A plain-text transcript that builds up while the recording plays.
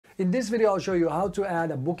In this video, I'll show you how to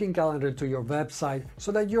add a booking calendar to your website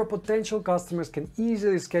so that your potential customers can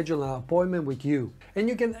easily schedule an appointment with you. And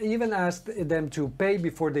you can even ask them to pay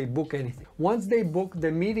before they book anything. Once they book,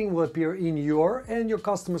 the meeting will appear in your and your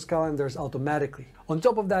customers' calendars automatically. On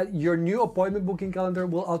top of that, your new appointment booking calendar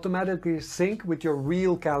will automatically sync with your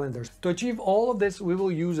real calendars. To achieve all of this, we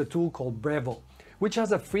will use a tool called Brevo, which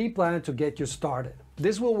has a free plan to get you started.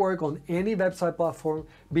 This will work on any website platform,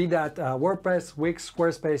 be that WordPress, Wix,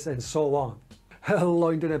 Squarespace, and so on.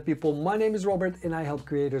 Hello Internet people, my name is Robert and I help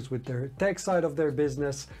creators with their tech side of their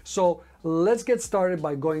business. So let's get started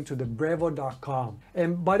by going to the Brevo.com.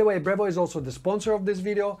 And by the way, Brevo is also the sponsor of this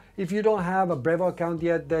video. If you don't have a Brevo account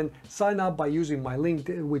yet, then sign up by using my link,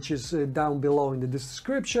 which is down below in the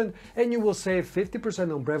description, and you will save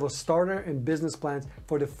 50% on Brevo starter and business plans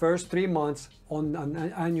for the first 3 months on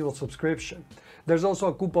an annual subscription. There's also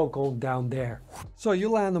a coupon code down there. So you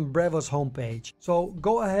land on Brevo's homepage. So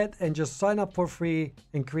go ahead and just sign up for free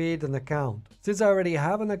and create an account. Since I already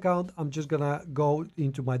have an account, I'm just gonna go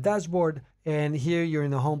into my dashboard, and here you're in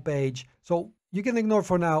the homepage. So you can ignore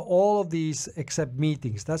for now all of these except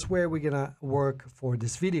meetings. That's where we're gonna work for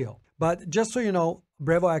this video. But just so you know,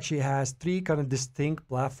 Brevo actually has 3 kind of distinct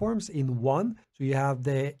platforms in one. So you have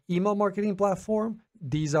the email marketing platform.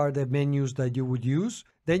 These are the menus that you would use.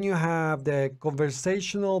 Then you have the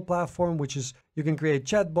conversational platform, which is you can create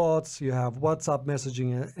chatbots, you have WhatsApp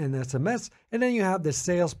messaging and SMS, and then you have the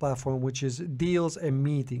sales platform, which is deals and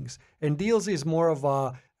meetings. And deals is more of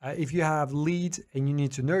a, if you have leads and you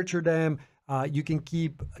need to nurture them, you can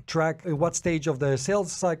keep track of what stage of the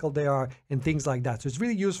sales cycle they are and things like that. So it's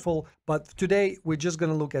really useful, but today we're just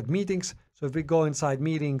gonna look at meetings. So if we go inside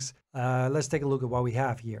meetings, let's take a look at what we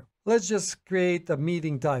have here. Let's just create a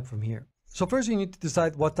meeting type from here. So first you need to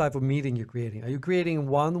decide what type of meeting you're creating. Are you creating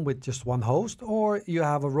one with just one host, or you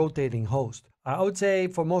have a rotating host? I would say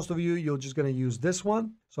for most of you, you're just going to use this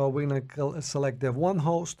one. So we're going to select the one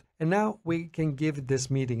host, and now we can give this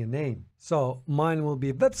meeting a name. So mine will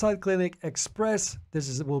be Website Clinic Express.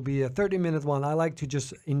 Will be a 30-minute one. I like to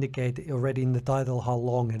just indicate already in the title how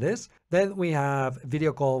long it is. Then we have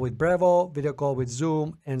video call with Brevo, video call with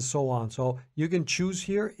Zoom, and so on. So you can choose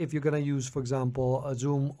here if you're going to use, for example, a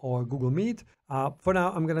Zoom or Google Meet. For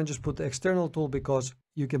now, I'm going to just put the external tool because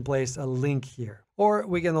you can place a link here. Or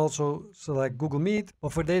we can also select Google Meet,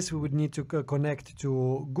 but for this we would need to connect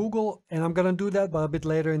to Google, and I'm gonna do that but a bit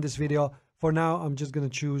later in this video. For now, I'm just gonna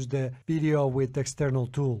choose the video with the external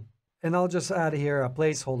tool. And I'll just add here a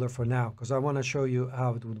placeholder for now because I want to show you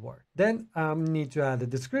how it would work. Then I need to add a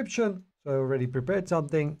description. So I already prepared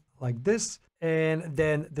something like this, and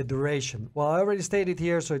then the duration. Well, I already stated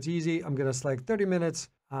here, so it's easy. I'm gonna select 30 minutes.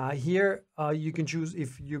 Here you can choose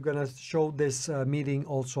if you're gonna show this meeting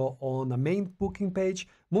also on the main booking page.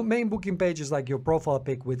 Main booking page is like your profile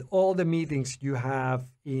pic with all the meetings you have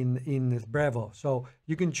in Brevo. So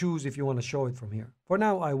you can choose if you want to show it from here. For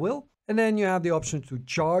now, I will. And then you have the option to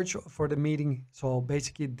charge for the meeting. So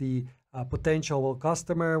basically the potential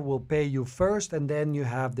customer will pay you first, and then you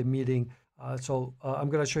have the meeting. I'm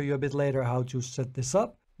gonna show you a bit later how to set this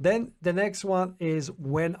up. Then the next one is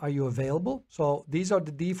when are you available? So these are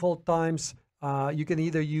the default times. You can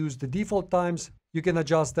either use the default times, you can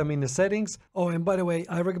adjust them in the settings. Oh, and by the way,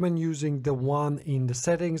 I recommend using the one in the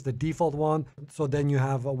settings, the default one. So then you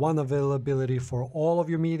have one availability for all of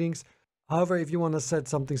your meetings. However, if you want to set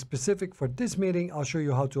something specific for this meeting, I'll show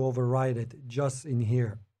you how to override it just in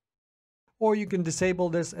here. Or you can disable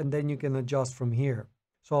this and then you can adjust from here.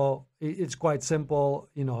 So it's quite simple.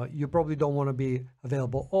 You know, you probably don't want to be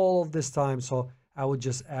available all of this time. So I would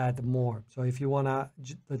just add more. So if you want to,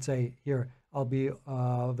 let's say here, I'll be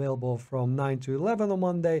available from 9 to 11 on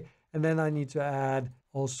Monday. And then I need to add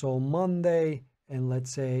also Monday. And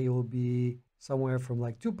let's say it will be somewhere from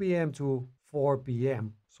like 2 p.m. to 4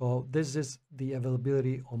 p.m. So this is the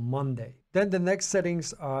availability on Monday. Then the next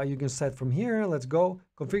settings you can set from here. Let's go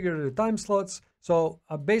configure the time slots. So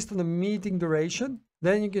based on the meeting duration,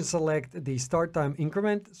 then you can select the start time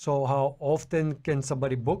increment. So how often can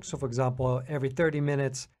somebody book? So for example, every 30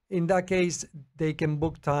 minutes. In that case, they can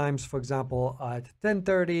book times, for example, at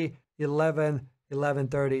 10:30, 11,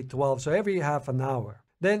 11:30, 12. So every half an hour.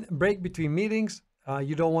 Then break between meetings.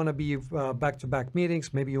 You don't want to be back-to-back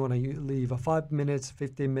meetings. Maybe you want to leave a 5 minutes,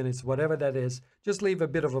 15 minutes, whatever that is. Just leave a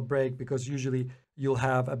bit of a break because usually you'll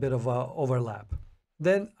have a bit of a overlap.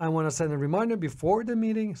 Then I want to send a reminder before the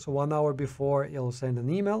meeting. So 1 hour before, it'll send an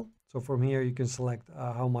email. So from here, you can select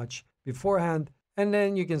how much beforehand. And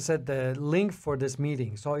then you can set the link for this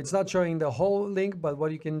meeting. So it's not showing the whole link, but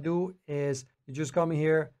what you can do is you just come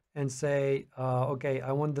here and say, okay,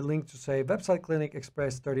 I want the link to say Website Clinic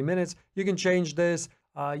Express 30 minutes. You can change this.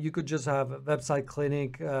 You could just have a website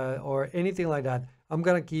clinic or anything like that. I'm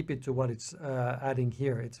gonna keep it to what it's adding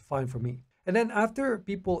here. It's fine for me. And then after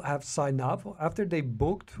people have signed up, after they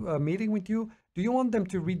booked a meeting with you, do you want them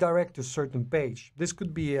to redirect to a certain page? This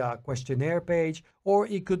could be a questionnaire page, or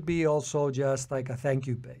it could be also just like a thank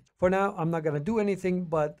you page. For now, I'm not gonna do anything,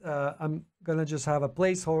 but I'm gonna just have a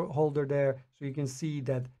placeholder there so you can see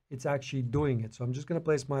that it's actually doing it. So I'm just gonna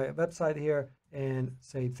place my website here and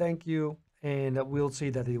say thank you, and we'll see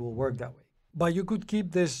that it will work that way. But you could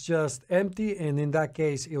keep this just empty, and in that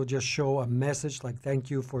case, it'll just show a message like thank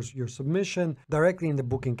you for your submission directly in the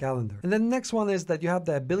booking calendar. And then the next one is that you have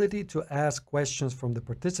the ability to ask questions from the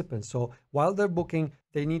participants. So while they're booking,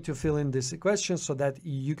 they need to fill in these questions so that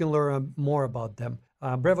you can learn more about them.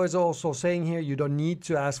 Brevo is also saying here, you don't need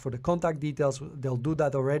to ask for the contact details. They'll do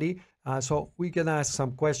that already. So we can ask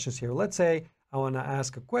some questions here. Let's say I want to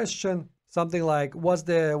ask a question, something like, what's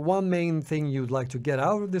the one main thing you'd like to get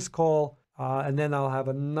out of this call? And then I'll have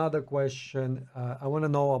another question. I want to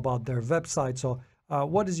know about their website. So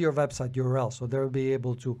what is your website URL? So they'll be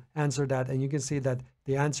able to answer that. And you can see that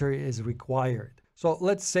the answer is required. So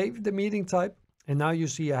let's save the meeting type. And now you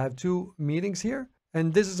see I have two meetings here.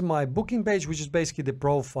 And this is my booking page, which is basically the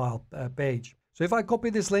profile page. So if I copy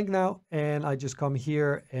this link now and I just come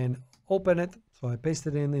here and open it. So I paste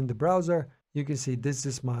it in the browser. You can see this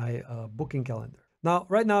is my booking calendar. Now,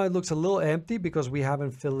 right now it looks a little empty because we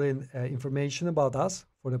haven't filled in information about us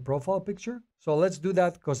for the profile picture. So let's do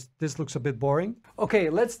that because this looks a bit boring.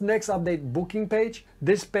 Okay, let's next update booking page.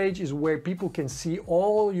 This page is where people can see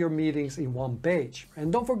all your meetings in one page.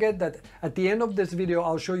 And don't forget that at the end of this video,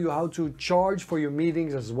 I'll show you how to charge for your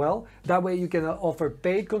meetings as well. That way you can offer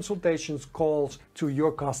paid consultations calls to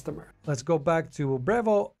your customer. Let's go back to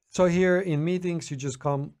Brevo. So here in meetings, you just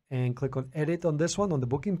come and click on edit on this one on the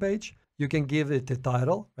booking page. You can give it the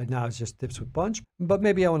title. Right now it's just tips with punch, but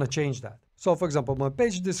maybe I want to change that. So for example, my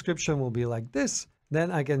page description will be like this.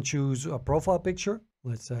 Then I can choose a profile picture.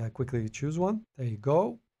 Let's quickly choose one. There you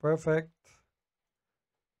go. Perfect.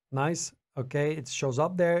 Nice. Okay, it shows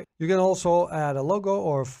up there. You can also add a logo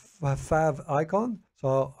or fav icon.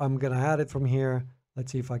 So I'm going to add it from here.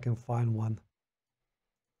 Let's see if I can find one.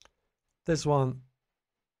 This one.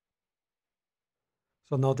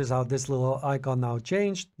 So notice how this little icon now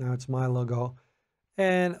changed. Now it's my logo.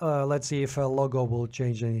 And let's see if a logo will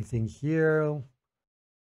change anything here.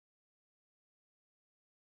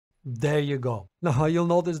 There you go. Now you'll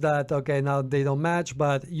notice that, okay, now they don't match,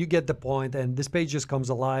 but you get the point. And this page just comes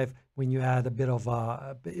alive when you add a bit of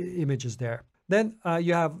images there. Then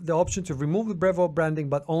you have the option to remove the Brevo branding,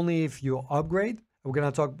 but only if you upgrade. We're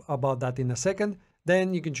going to talk about that in a second.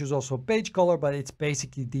 Then you can choose also page color, but it's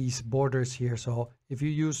basically these borders here. So if you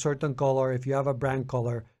use certain color, if you have a brand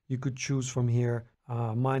color, you could choose from here.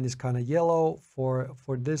 Mine is kind of yellow for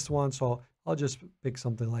this one. So I'll just pick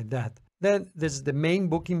something like that. Then this is the main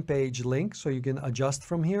booking page link. So you can adjust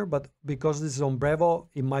from here, but because this is on Brevo,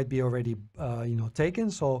 it might be already,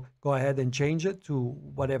 taken. So go ahead and change it to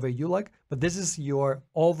whatever you like. But this is your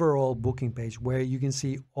overall booking page where you can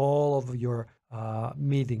see all of your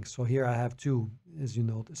meetings. So here I have two, as you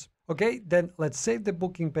notice. Okay, then let's save the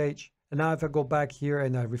booking page. And now if I go back here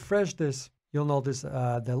and I refresh this, you'll notice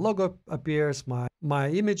the logo appears. My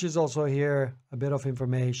image is also here, a bit of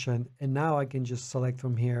information. And now I can just select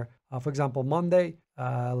from here. For example, Monday,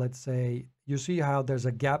 let's say, you see how there's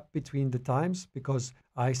a gap between the times because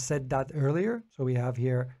I said that earlier. So we have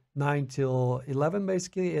here 9 till 11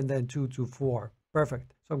 basically, and then 2 to 4.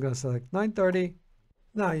 Perfect. So I'm going to select 9:30.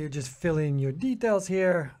 Now you just fill in your details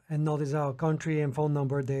here and notice how country and phone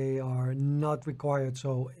number, they are not required.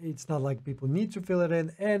 So it's not like people need to fill it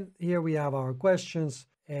in. And here we have our questions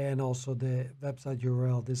and also the website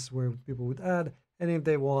URL. This is where people would add. And if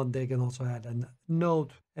they want, they can also add a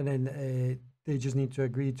note, and then they just need to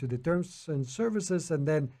agree to the terms and services and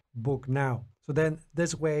then book now. So then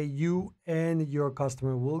this way you and your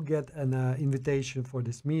customer will get an invitation for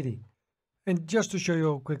this meeting. And just to show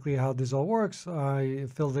you quickly how this all works, I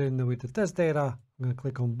filled in with the test data. I'm going to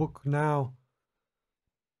click on book now.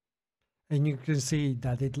 And you can see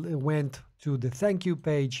that it went to the thank you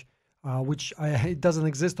page, which it doesn't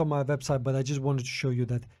exist on my website, but I just wanted to show you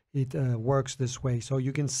that it works this way. So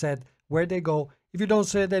you can set where they go. If you don't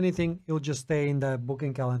set anything, it'll just stay in the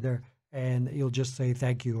booking calendar and you'll just say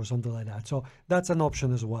thank you or something like that. So that's an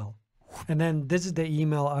option as well. And then this is the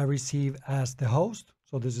email I receive as the host.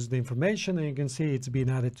 So this is the information, and you can see it's been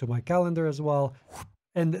added to my calendar as well.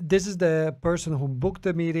 And this is the person who booked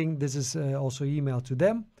the meeting. This is also emailed to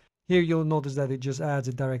them. Here you'll notice that it just adds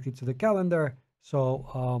it directly to the calendar.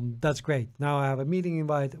 So that's great. Now I have a meeting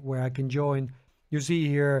invite where I can join. You see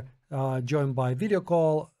here join by video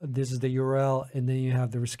call. This is the URL, and then you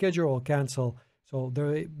have the reschedule or cancel. So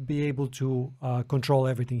they'll be able to control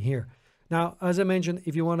everything here. Now, as I mentioned,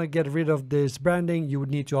 if you want to get rid of this branding, you would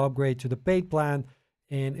need to upgrade to the paid plan.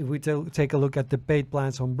 And if we take a look at the paid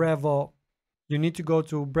plans on Brevo, you need to go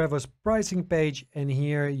to Brevo's pricing page, and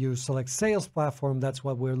here you select sales platform. That's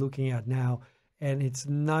what we're looking at now. And it's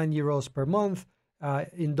 €9 per month.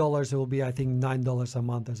 In dollars, it will be, I think, $9 a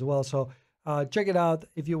month as well. So check it out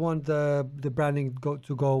if you want the branding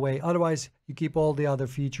to go away. Otherwise, you keep all the other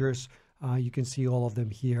features. You can see all of them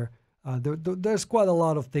here. There's quite a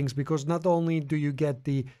lot of things, because not only do you get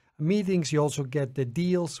the meetings, you also get the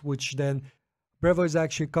deals, which then Brevo is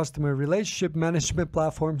actually customer relationship management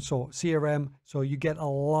platform, so CRM. So you get a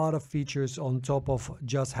lot of features on top of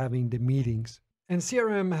just having the meetings. And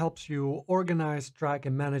CRM helps you organize, track,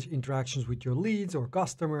 and manage interactions with your leads or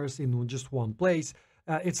customers in just one place.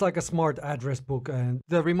 It's like a smart address book, and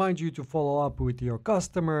that reminds you to follow up with your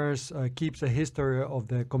customers, keeps a history of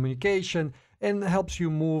the communication, and helps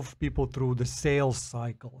you move people through the sales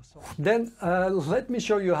cycle. So then let me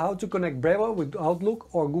show you how to connect Brevo with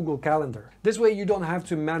Outlook or Google Calendar. This way you don't have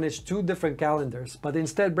to manage two different calendars, but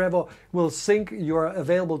instead Brevo will sync your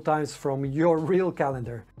available times from your real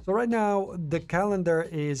calendar. So right now the calendar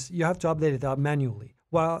is, you have to update it manually.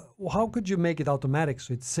 Well, how could you make it automatic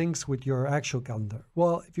so it syncs with your actual calendar?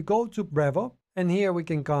 Well, if you go to Brevo, and here we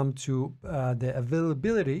can come to the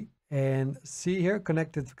availability and see here,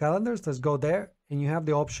 connected calendars. Let's go there, and you have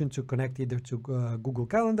the option to connect either to Google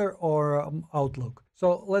Calendar or Outlook.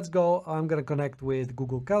 So let's go. I'm going to connect with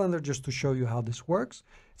Google Calendar just to show you how this works.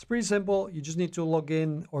 It's pretty simple. You just need to log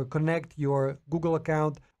in or connect your Google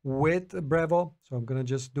account with Brevo. So I'm going to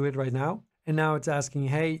just do it right now. And now it's asking,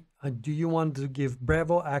 hey, do you want to give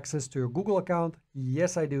Brevo access to your Google account?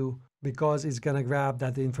 Yes, I do, because it's going to grab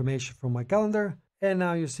that information from my calendar. And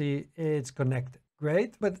now you see it's connected.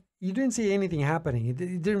 Great, but you didn't see anything happening. It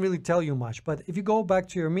didn't really tell you much. But if you go back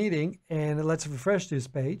to your meeting and let's refresh this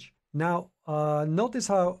page. Now, notice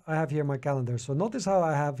how I have here my calendar. So notice how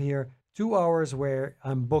I have here 2 hours where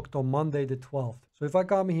I'm booked on Monday the 12th. So if I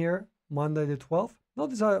come here, Monday the 12th,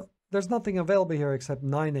 notice how there's nothing available here except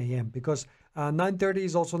 9 a.m. because 9:30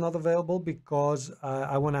 is also not available because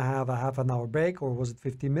I want to have a half an hour break, or was it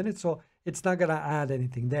 15 minutes? So it's not going to add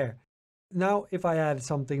anything there. Now, if I add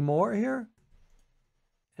something more here,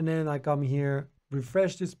 and then I come here,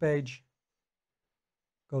 refresh this page,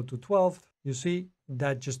 go to 12th, you see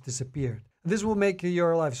that just disappeared. This will make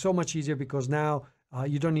your life so much easier because now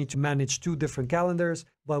you don't need to manage two different calendars,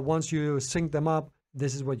 but once you sync them up,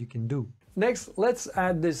 this is what you can do. Next, let's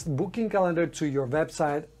add this booking calendar to your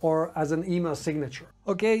website or as an email signature.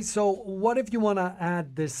 Okay, so what if you want to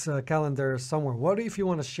add this calendar somewhere? What if you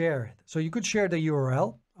want to share it? So you could share the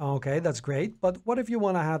URL. Okay, that's great. But what if you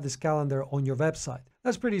want to have this calendar on your website?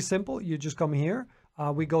 That's pretty simple. You just come here.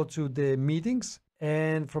 We go to the meetings,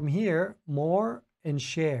 and from here, more and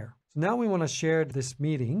share. So now we want to share this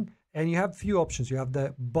meeting, and you have a few options. You have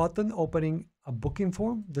the button opening a booking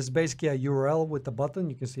form. This is basically a URL with the button.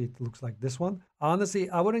 You can see it looks like this one. Honestly,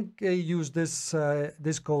 I wouldn't use this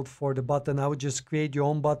code for the button. I would just create your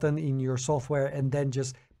own button in your software and then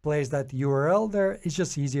just place that URL there. It's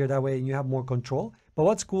just easier that way, and you have more control. But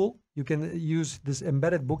what's cool, you can use this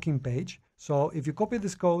embedded booking page. So if you copy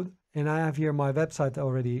this code, and I have here my website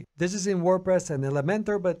already. This is in WordPress and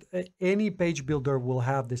Elementor, but any page builder will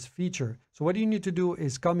have this feature. So what you need to do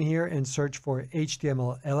is come here and search for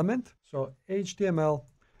HTML element. So HTML,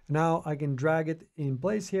 now I can drag it in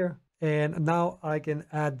place here. And now I can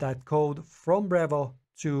add that code from Brevo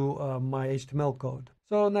to my HTML code.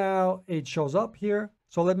 So now it shows up here.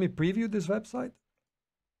 So let me preview this website.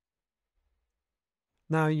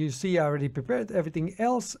 Now you see I already prepared everything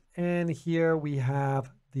else. And here we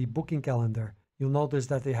have the booking calendar. You'll notice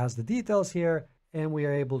that it has the details here, and we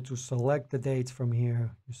are able to select the dates from here.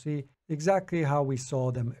 You see exactly how we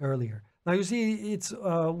saw them earlier. Now you see it's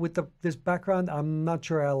with this background, I'm not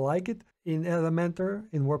sure I like it. In Elementor,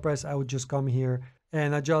 in WordPress, I would just come here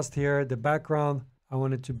and adjust here the background. I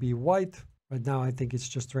want it to be white. Right now I think it's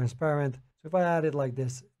just transparent. So if I add it like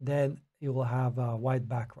this, then it will have a white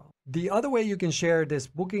background. The other way you can share this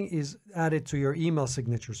booking is add it to your email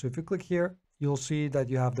signature. So if you click here, you'll see that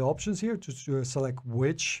you have the options here to select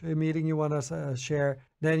which meeting you want to share.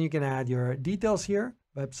 Then you can add your details here,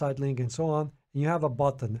 website link and so on. And you have a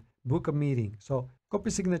button, book a meeting. So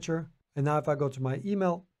copy signature. And now if I go to my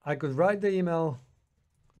email, I could write the email.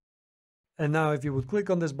 And now if you would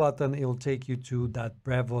click on this button, it will take you to that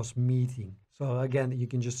Brevo's meeting. So again, you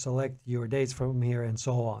can just select your dates from here and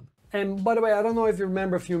so on. And by the way, I don't know if you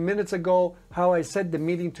remember a few minutes ago how I set the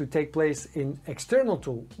meeting to take place in external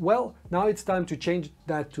tool. Well, now it's time to change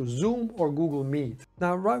that to Zoom or Google Meet.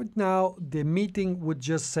 Now, right now, the meeting would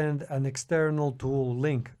just send an external tool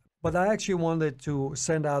link, but I actually wanted to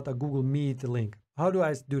send out a Google Meet link. How do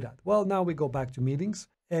I do that? Well, now we go back to meetings,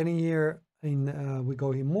 and here we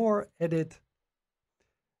go in more, edit,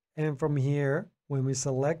 and from here, when we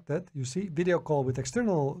select it, you see video call with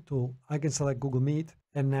external tool, I can select Google Meet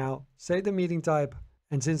and now say the meeting type.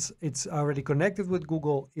 And since it's already connected with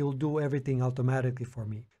Google, it will do everything automatically for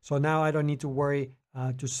me. So now I don't need to worry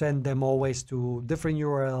to send them always to different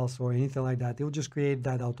URLs or anything like that. It will just create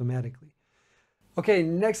that automatically. Okay,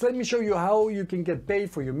 next let me show you how you can get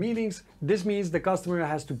paid for your meetings. This means the customer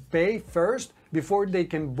has to pay first before they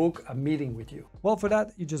can book a meeting with you. Well, for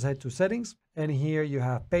that, you just head to settings and here you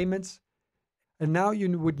have payments. And now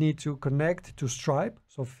you would need to connect to Stripe.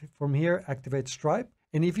 So from here, activate Stripe.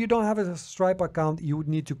 And if you don't have a Stripe account, you would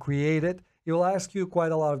need to create it. It will ask you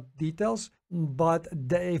quite a lot of details, but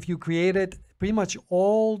if you create it, pretty much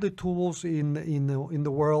all the tools in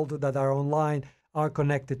the world that are online are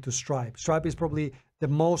connected to Stripe. Stripe is probably the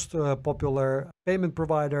most popular payment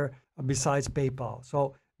provider besides PayPal.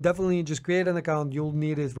 So definitely just create an account. You'll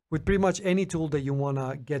need it with pretty much any tool that you want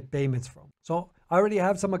to get payments from. So I already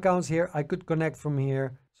have some accounts here. I could connect from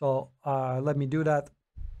here. So let me do that.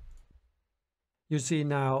 You see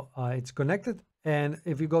now it's connected. And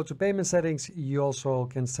if you go to payment settings, you also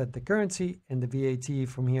can set the currency and the VAT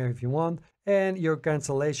from here if you want, and your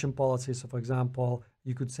cancellation policy. So for example,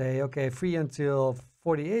 you could say, okay, free until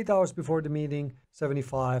 48 hours before the meeting,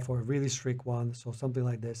 75, or a really strict one. So something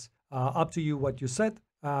like this. Up to you what you set.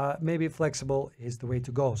 Maybe flexible is the way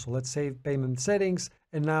to go. So let's save payment settings.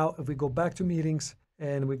 And now if we go back to meetings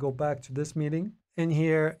and we go back to this meeting, and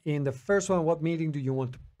here in the first one, what meeting do you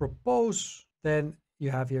want to propose? Then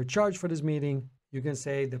you have your charge for this meeting. You can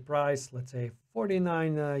say the price, let's say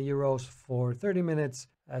 49 euros for 30 minutes.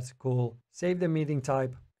 That's cool. Save the meeting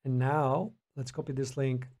type. And now let's copy this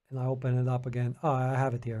link and I open it up again. Oh, I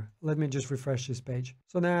have it here. Let me just refresh this page.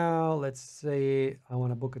 So now let's say I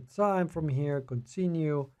want to book a time from here,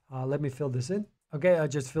 continue. Let me fill this in. Okay, I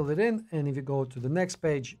just filled it in. And if you go to the next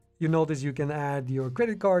page, you notice you can add your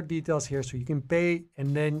credit card details here so you can pay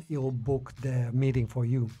and then it will book the meeting for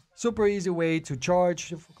you. Super easy way to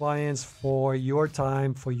charge clients for your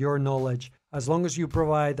time, for your knowledge. As long as you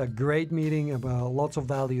provide a great meeting about lots of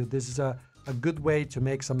value, this is a good way to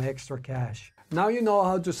make some extra cash. Now you know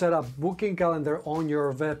how to set up booking calendar on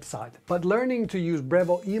your website, but learning to use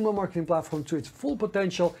Brevo email marketing platform to its full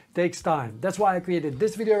potential takes time. That's why I created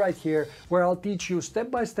this video right here, where I'll teach you step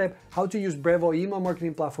by step how to use Brevo email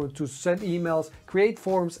marketing platform to send emails, create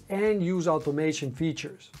forms, and use automation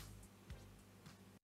features.